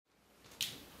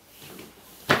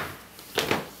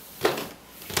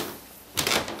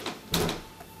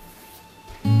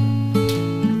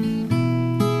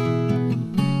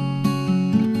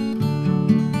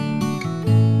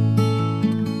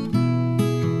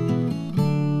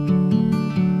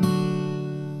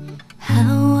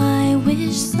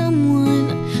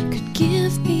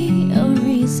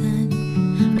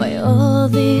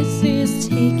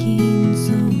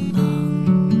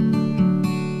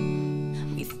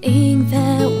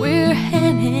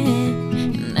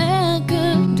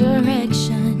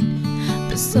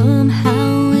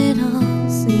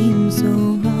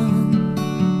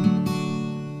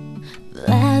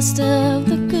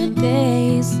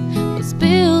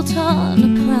built on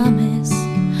a promise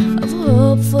of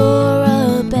hope for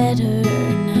a better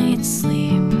night's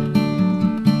sleep.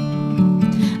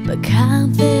 But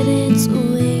confidence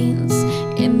wanes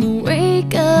in the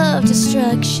wake of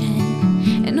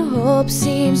destruction, and hope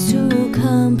seems to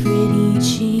come pretty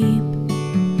cheap.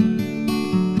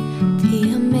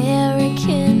 The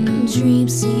American dream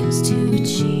seems too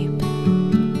cheap.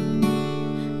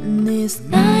 And this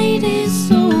night is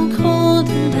so cold,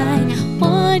 and I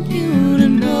want you to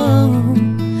know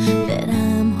that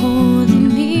I'm holding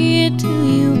near to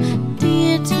you,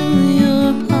 dear to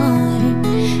your heart.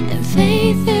 And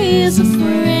faith is a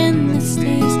friend that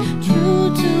stays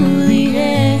true to the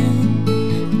end.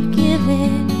 Give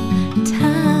it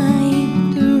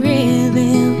time to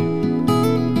reveal.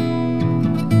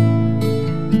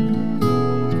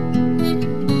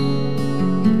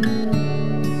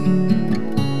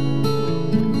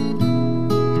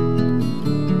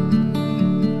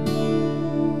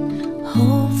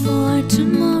 Hope for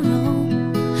tomorrow,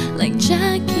 like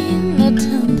Jack in a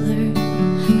tumbler,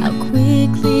 how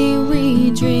quickly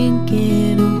we drink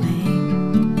it away.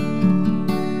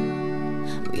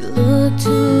 We look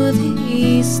to the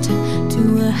east, to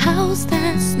a house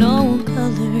that's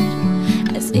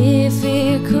snow-colored, as if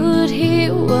it could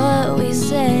hear what we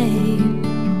say.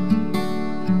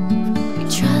 We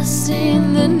trust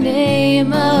in the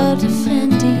name of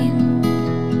defending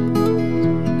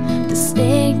the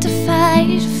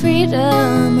sanctified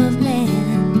freedom of man.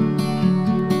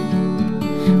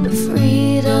 But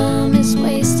freedom is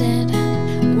wasted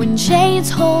when chains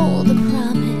hold the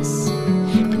promise,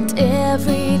 and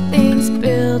everything's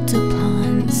built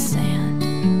upon sand.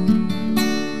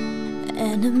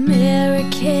 An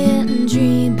American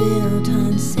dream built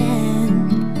on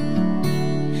sand.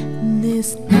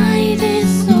 This night is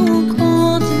so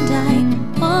cold, and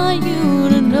I want you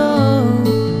to know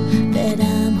that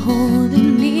I'm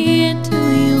holding near to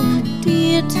you,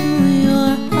 dear to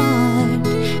your heart.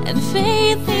 And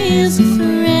faith is a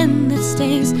friend that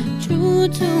stays true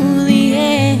to the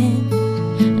end.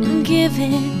 And give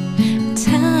it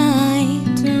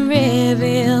time to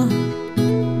reveal.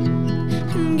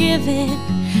 And give it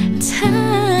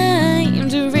time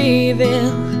to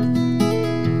reveal.